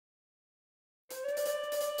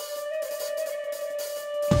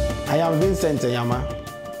I am Vincent Enyeama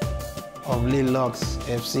of Lille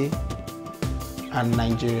FC and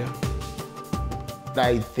Nigeria.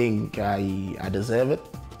 I think I deserve it.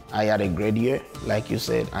 I had a great year, like you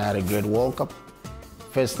said. I had a great World Cup.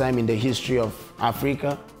 First time in the history of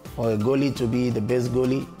Africa for a goalie to be the best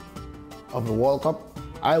goalie of the World Cup.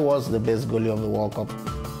 I was the best goalie of the World Cup.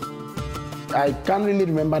 I can't really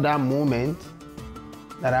remember that moment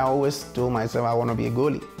that I always told myself I want to be a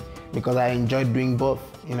goalie, because I enjoyed doing both,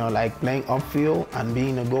 like playing upfield and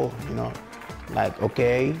being a goal, Like,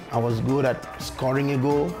 okay, I was good at scoring a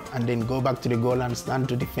goal and then go back to the goal and stand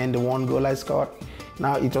to defend the one goal I scored.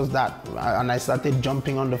 Now it was that, and I started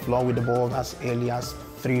jumping on the floor with the ball as early as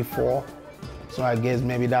 3, 4. So I guess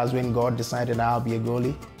maybe that's when God decided I'll be a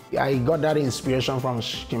goalie. I got that inspiration from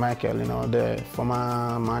Schmeichel, the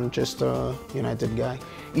former Manchester United guy.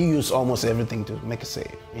 He used almost everything to make a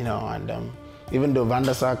save, and even though Van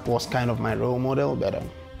der Sar was kind of my role model, but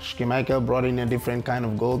Schmeichel brought in a different kind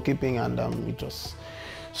of goalkeeping, and it was.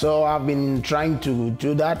 So I've been trying to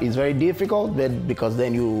do that. It's very difficult, but because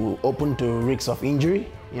then you open to risks of injury.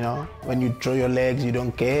 When you throw your legs, you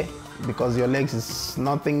don't care, because your legs is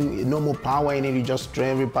nothing, no more power in it. You just throw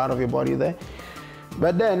every part of your body there.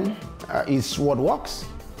 But then it's what works.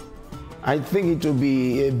 I think it will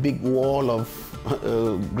be a big wall of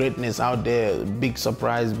greatness out there, big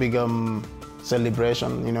surprise, big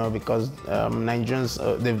celebration, because Nigerians,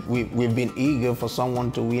 we've been eager for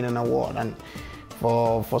someone to win an award, and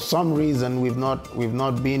for some reason we've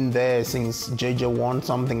not been there since JJ won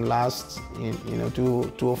something last,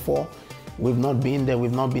 2004. We've not been there.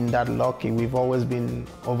 We've not been that lucky. We've always been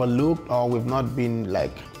overlooked, or we've not been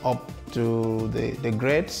like up to the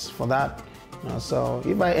grades for that. So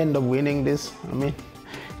if I end up winning this, it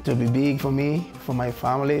will be big for me, for my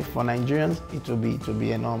family, for Nigerians. It will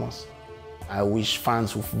be enormous. I wish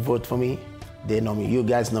fans would vote for me. They know me. You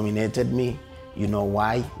guys nominated me. You know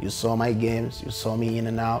why. You saw my games. You saw me in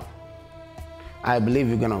and out. I believe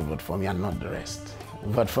you're gonna vote for me and not the rest.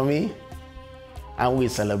 Vote for me, and we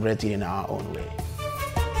celebrate it in our own way.